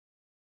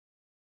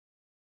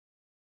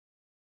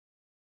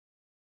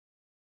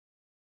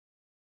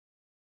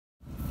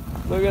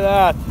Look at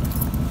that.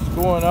 Just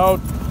going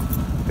out,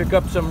 pick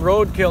up some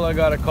roadkill. I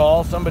got a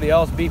call. Somebody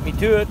else beat me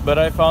to it, but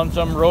I found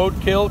some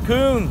roadkill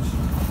coons.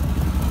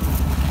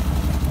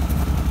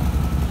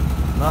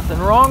 Nothing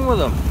wrong with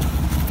them.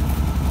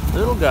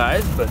 Little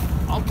guys, but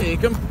I'll take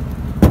them.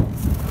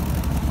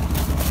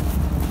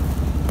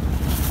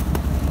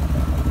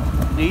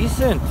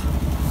 Decent.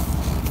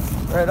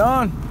 Right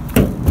on.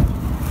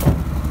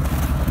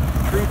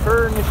 Free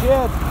fur in the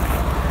shed.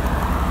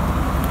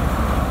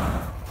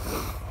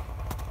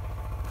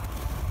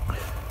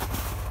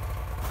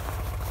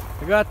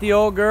 I got the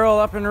old girl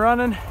up and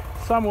running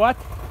somewhat.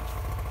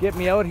 Get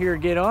me out here,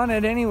 get on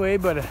it anyway,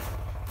 but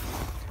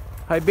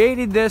I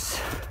baited this,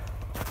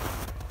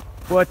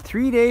 what,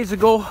 3 days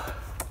ago,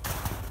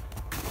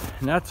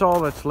 and that's all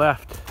that's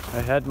left.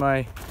 I had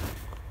my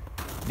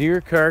deer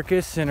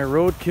carcass and a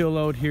roadkill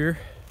out here.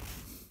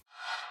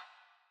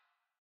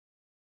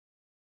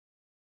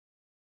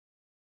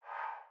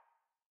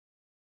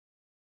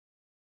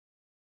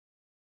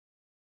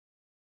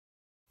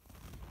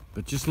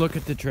 But just look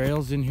at the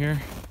trails in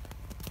here.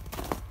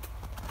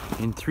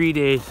 In 3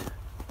 days.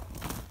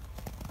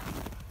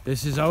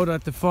 This is out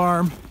at the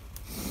farm.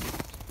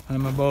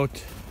 I'm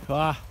about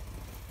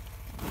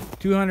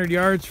 200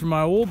 yards from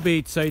my old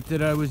bait site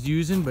that I was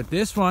using, but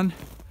this one,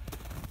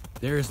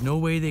 there is no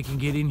way they can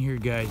get in here,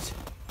 guys,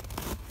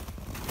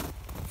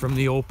 from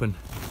the open,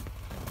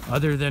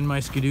 other than my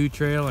skidoo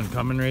trail and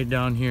coming right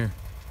down here.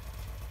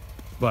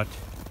 But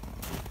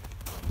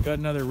got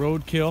another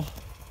roadkill,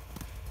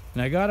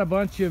 and I got a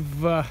bunch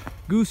of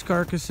goose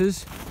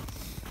carcasses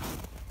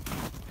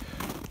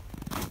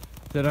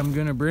that I'm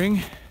gonna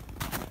bring.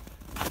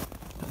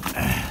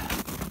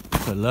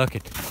 But look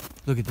at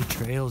the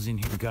trails in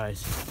here,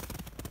 guys.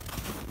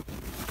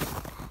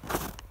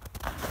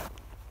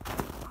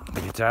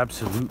 It's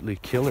absolutely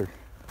killer.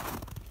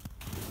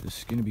 This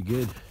is gonna be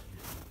good.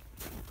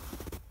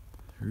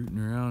 Rooting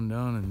around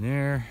down in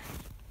there.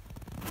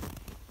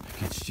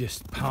 It's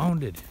just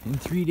pounded in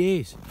 3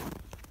 days.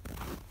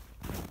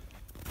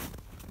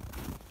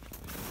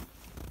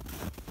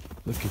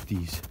 Look at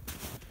these.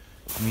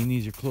 I mean,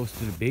 these are close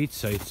to the bait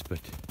sites, but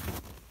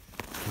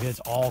that's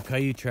all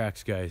coyote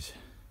tracks, guys.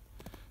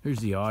 There's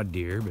the odd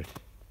deer, but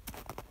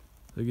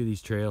look at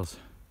these trails.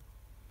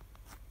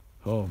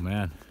 Oh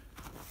man.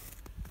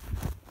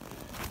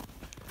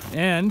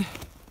 And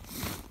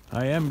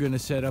I am gonna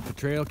set up a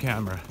trail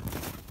camera.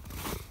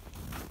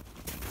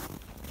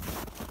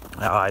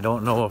 Now, I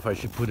don't know if I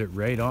should put it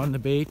right on the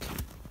bait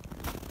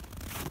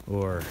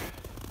or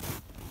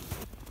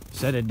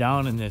set it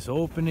down in this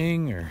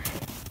opening, or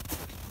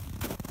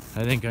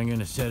I think I'm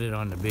gonna set it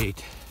on the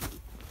bait.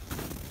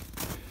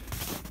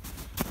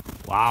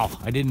 Wow,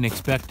 I didn't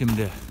expect him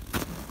to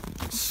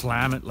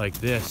slam it like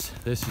this.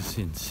 This is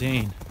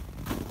insane.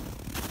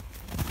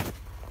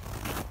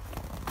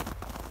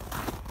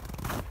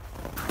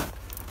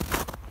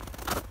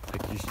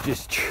 Like, there's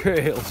just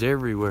trails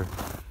everywhere.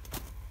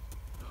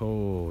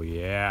 Oh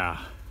yeah.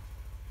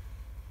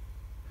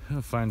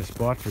 I'll find a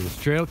spot for this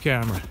trail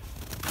camera.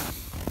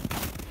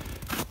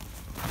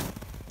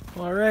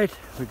 All right,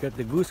 we got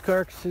the goose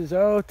carcasses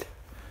out.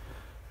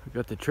 We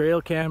got the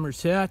trail camera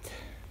set.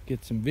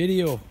 Get some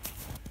video.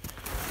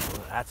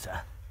 Oh,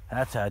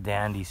 that's a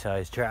dandy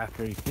sized track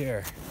right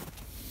there.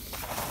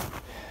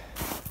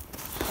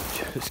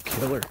 Just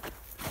killer.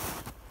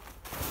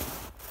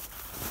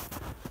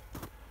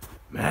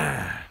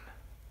 Man.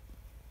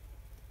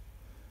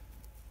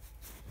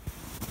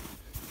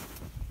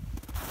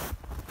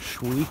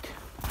 Sweet.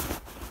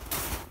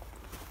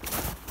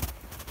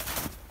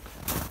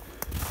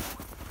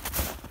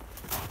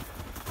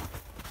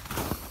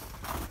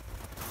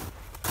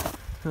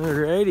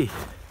 Alrighty.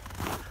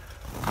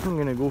 I'm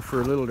gonna go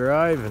for a little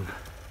drive and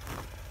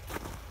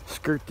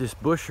skirt this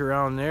bush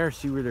around there,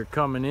 see where they're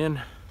coming in.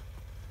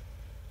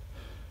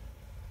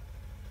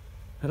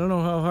 I don't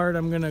know how hard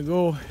I'm gonna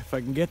go. If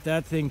I can get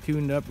that thing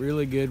tuned up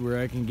really good where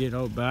I can get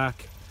out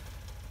back,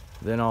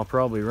 then I'll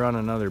probably run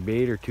another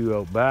bait or two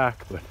out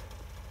back, but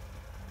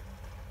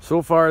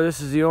so far this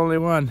is the only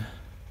one.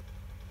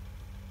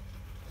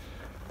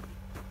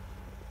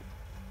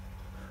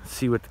 Let's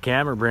see what the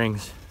camera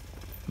brings.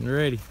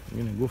 Alrighty, I'm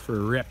gonna go for a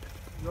rip.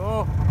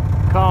 No,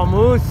 cow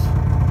moose.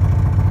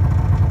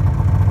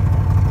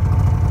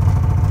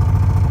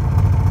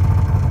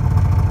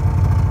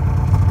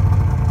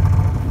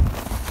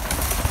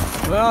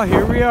 Well,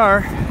 here we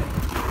are.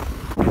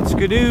 It's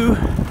Skidoo.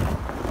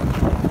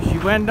 She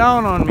went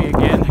down on me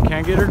again. I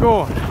can't get her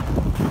going.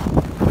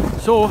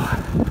 So,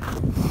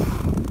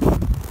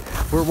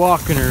 we're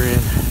walking her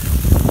in.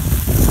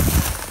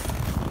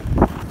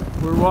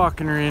 We're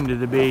walking her into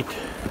the bait.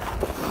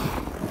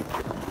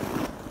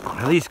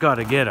 At least got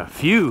to get a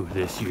few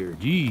this year.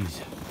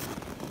 Jeez.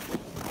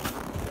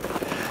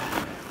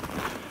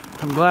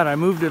 I'm glad I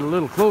moved it a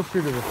little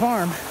closer to the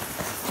farm.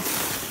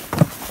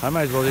 I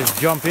might as well just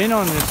jump in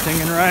on this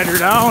thing and ride her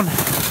down.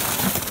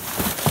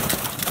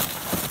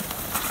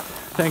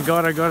 Thank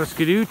God I got a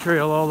skidoo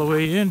trail all the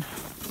way in.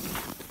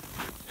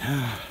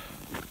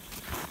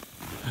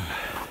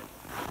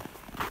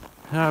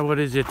 What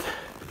is it?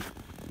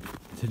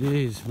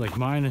 Today is like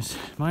minus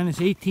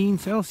 18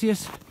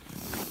 Celsius.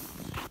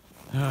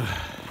 But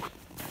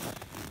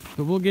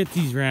we'll get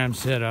these rams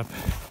set up.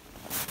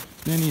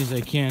 As many as I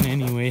can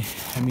anyway.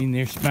 I mean,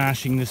 they're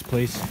smashing this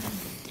place.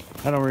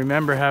 I don't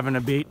remember having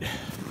a bait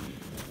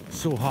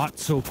so hot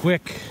so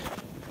quick.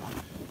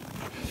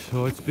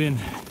 So it's been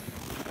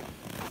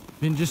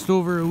just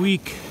over a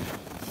week.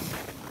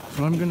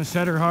 So I'm gonna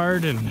set her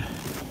hard and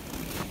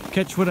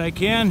catch what I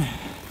can.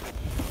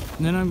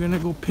 And then I'm gonna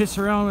go piss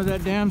around with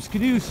that damn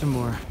skidoo some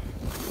more.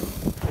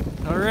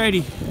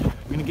 Alrighty,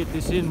 I'm gonna get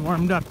this in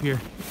warmed up here.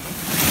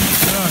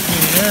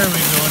 Okay, there we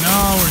go.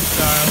 Now we're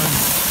styling.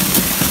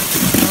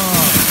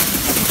 Oh.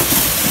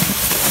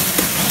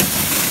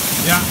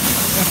 Yeah,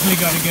 definitely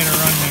got to get a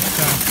run next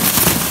time.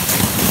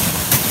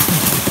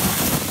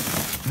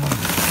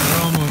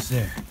 We're almost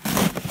there.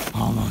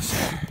 Almost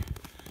there.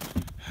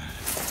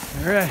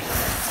 Alright.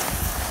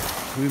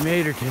 We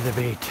made her to the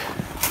bait.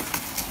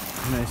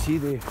 And I see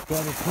they've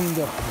got it cleaned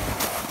up here.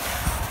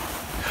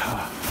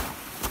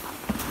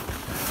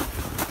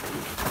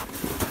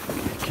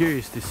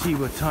 Curious to see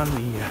what's on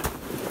the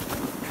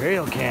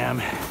trail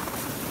cam.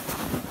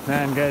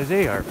 Man, guys,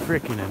 they are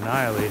freaking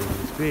annihilating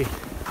this bait.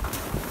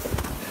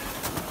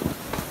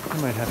 I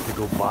might have to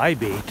go buy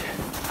bait.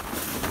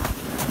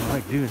 I don't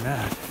like doing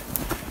that.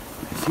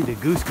 I see the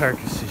goose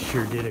carcasses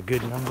sure did a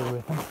good number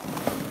with them.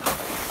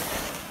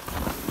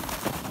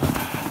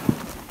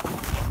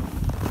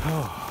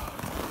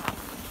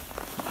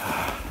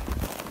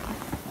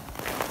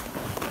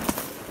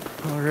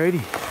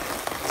 Alrighty.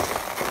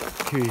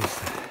 Curious,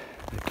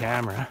 the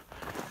camera.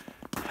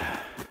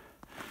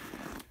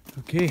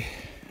 Okay,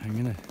 I'm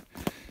gonna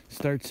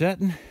start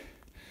setting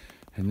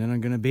and then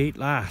I'm gonna bait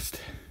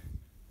last.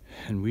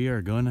 And we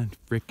are gonna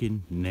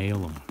frickin' nail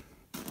them.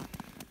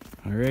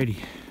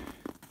 Alrighty,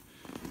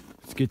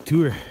 let's get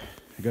to her.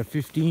 I got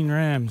 15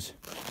 rams.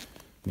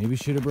 Maybe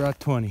should have brought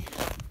 20.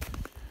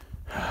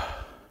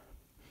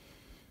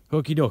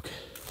 Okie doke.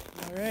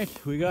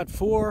 Alright, we got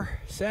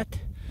 4 set.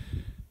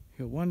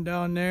 Got 1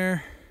 down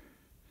there,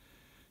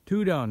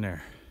 2 down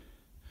there.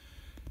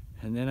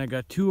 And then I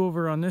got 2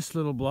 over on this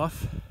little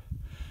bluff.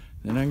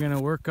 Then I'm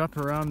gonna work up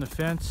around the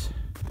fence,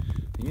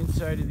 the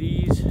inside of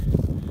these,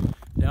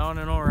 down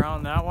and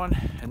around that one,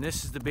 and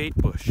this is the bait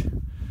bush.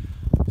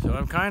 So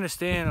I'm kind of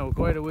staying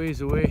quite a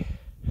ways away,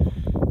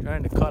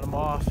 trying to cut them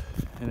off,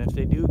 and if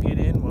they do get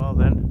in, well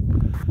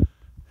then,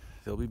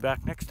 they'll be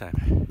back next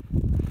time.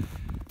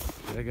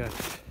 But I got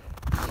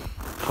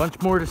a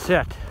bunch more to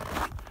set.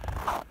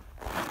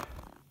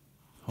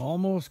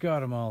 Almost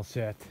got them all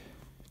set.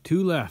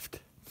 2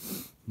 left.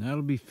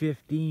 That'll be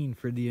 15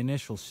 for the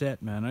initial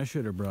set, man. I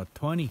should have brought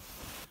 20.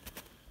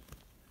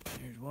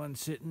 There's one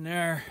sitting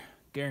there.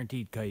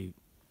 Guaranteed coyote.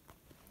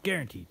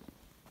 Guaranteed.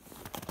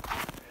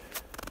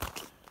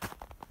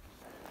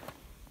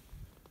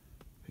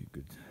 Be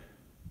good.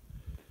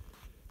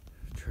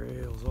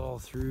 Trails all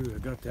through. I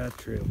got that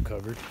trail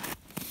covered.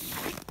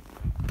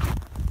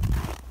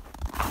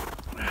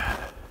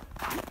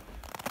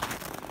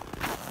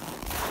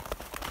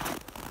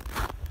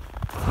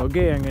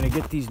 Okay, I'm gonna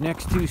get these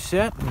next 2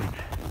 set and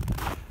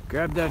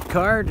grab that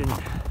cart and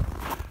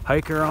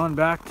hike her on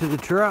back to the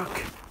truck.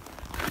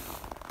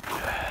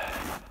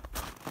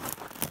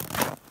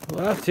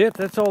 Well, that's it.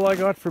 That's all I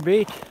got for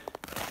bait.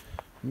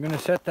 I'm gonna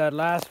set that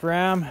last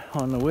ram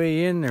on the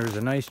way in. There's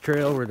a nice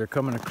trail where they're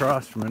coming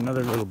across from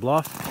another little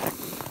bluff.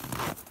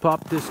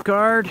 Pop this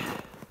card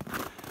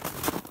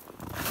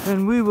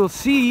and we will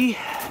see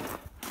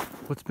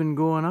what's been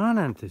going on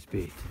at this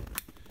bait.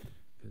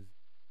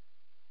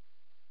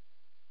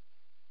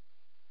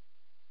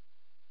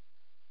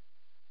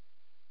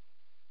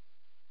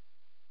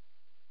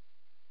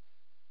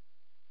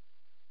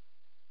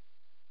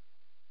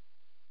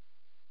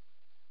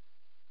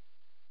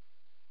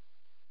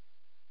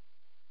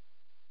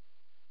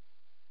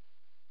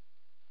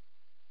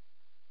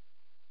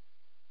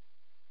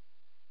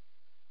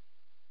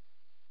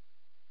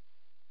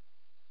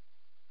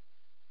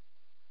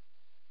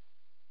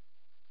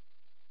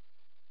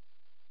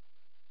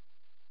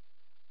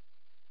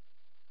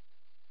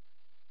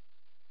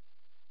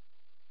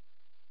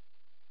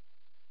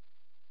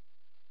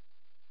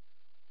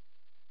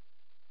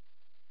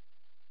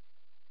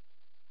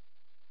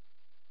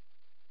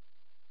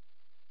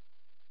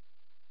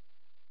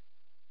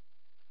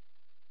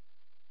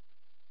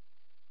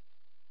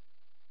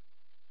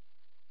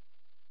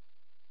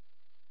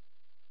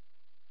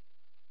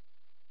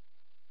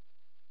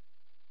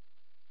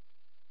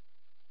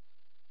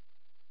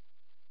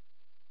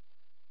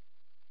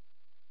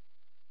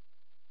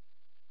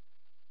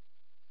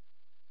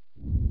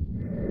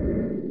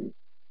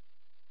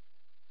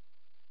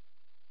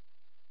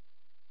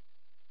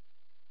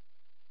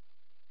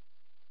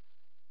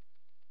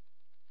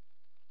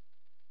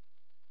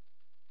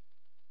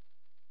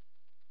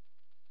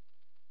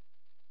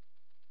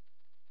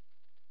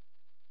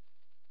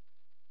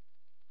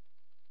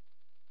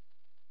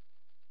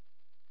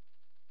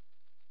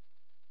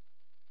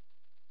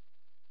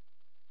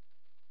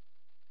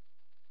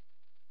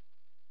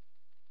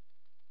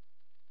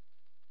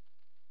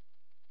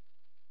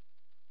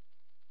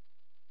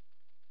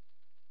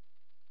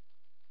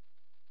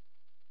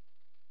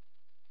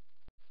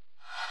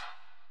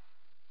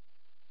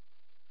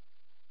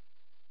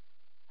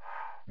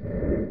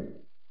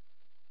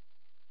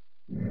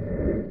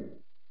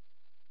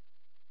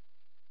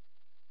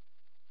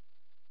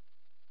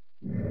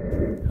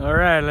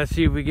 let's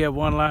see if we get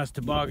one last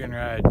toboggan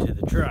ride to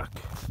the truck.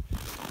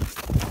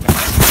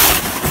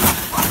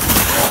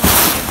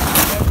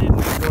 That didn't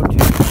go too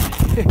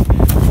good.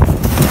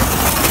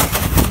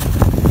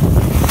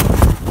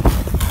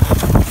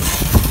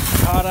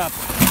 Caught up.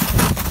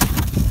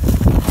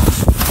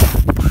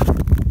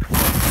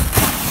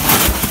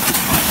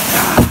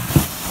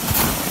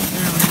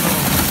 There we go.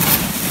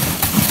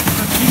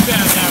 Not too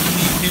bad having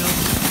these hills.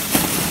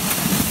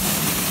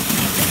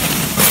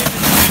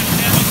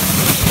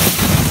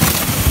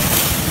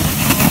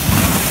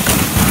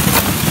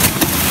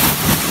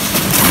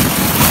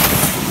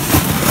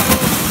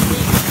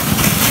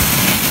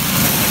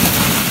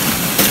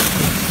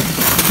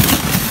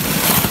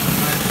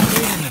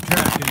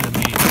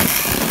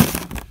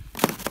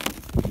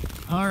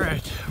 All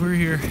right, we're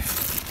here.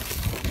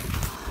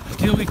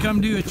 Until we come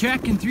do a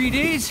check in 3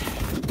 days,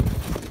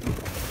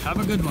 have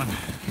a good one.